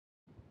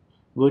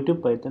Go to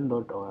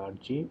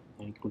python.org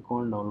and click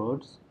on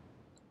downloads.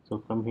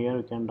 So from here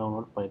you can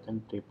download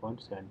Python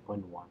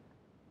 3.7.1.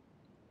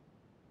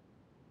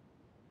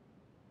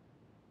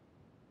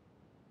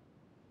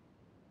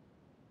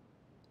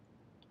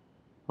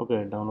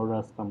 Okay, download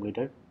has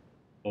completed.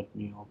 Let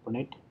me open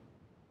it.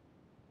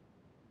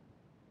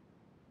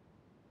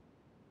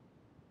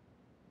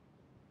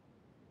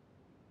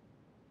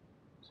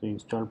 So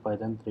install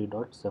Python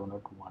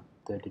 3.7.1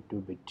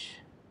 32-bit.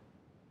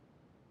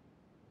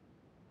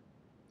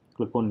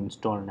 Click on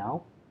install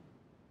now.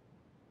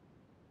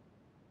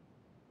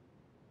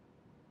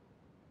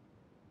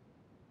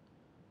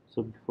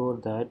 So before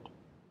that,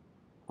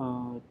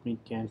 let me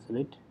cancel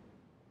it.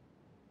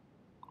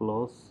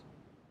 Close.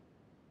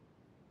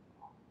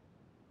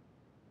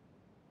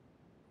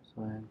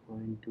 So I am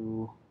going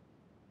to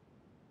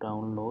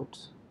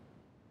downloads.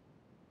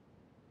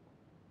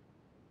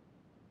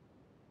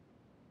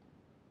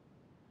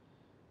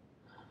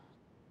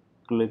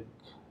 Click.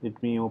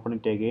 Let me open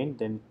it again.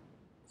 Then,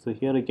 so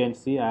here you can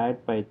see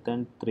add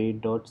Python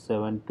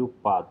 3.7 to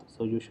path.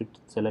 So you should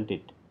select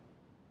it.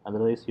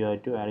 Otherwise, you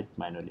have to add it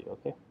manually.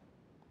 Okay.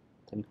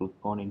 Then click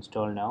on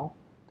install now.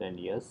 Then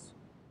yes.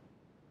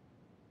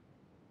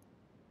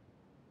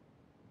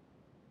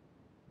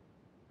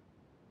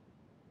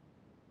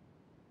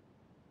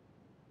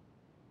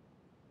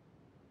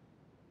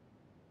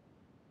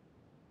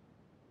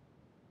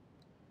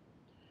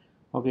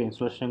 Okay,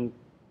 installation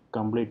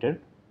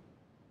completed.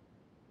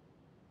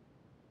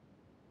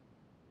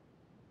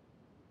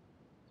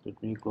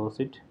 Let me close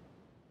it.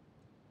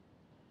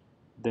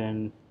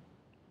 Then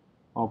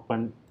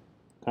open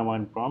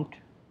command prompt.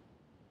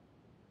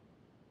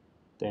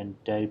 Then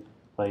type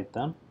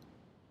Python.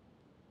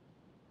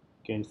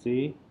 You can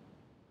see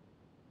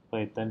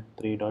Python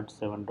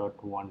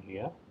 3.7.1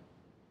 here.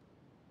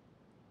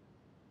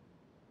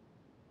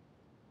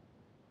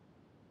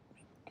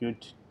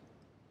 Good.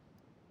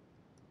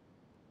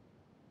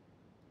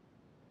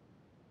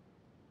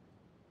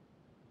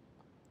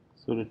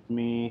 So let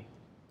me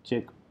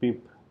check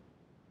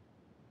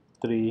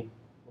pip3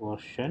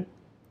 version.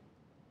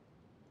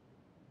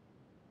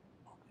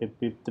 Okay,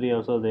 pip3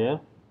 also there.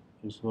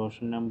 Its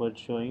version number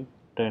showing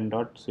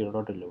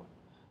 10.0.11.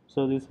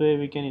 So this way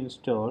we can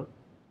install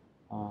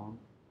uh,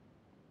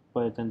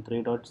 Python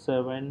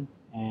 3.7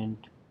 and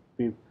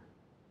pip3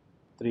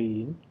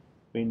 in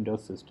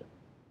Windows system.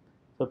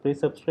 So please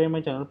subscribe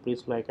my channel.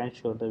 Please like and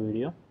share the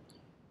video.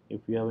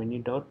 If you have any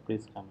doubt,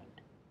 please comment.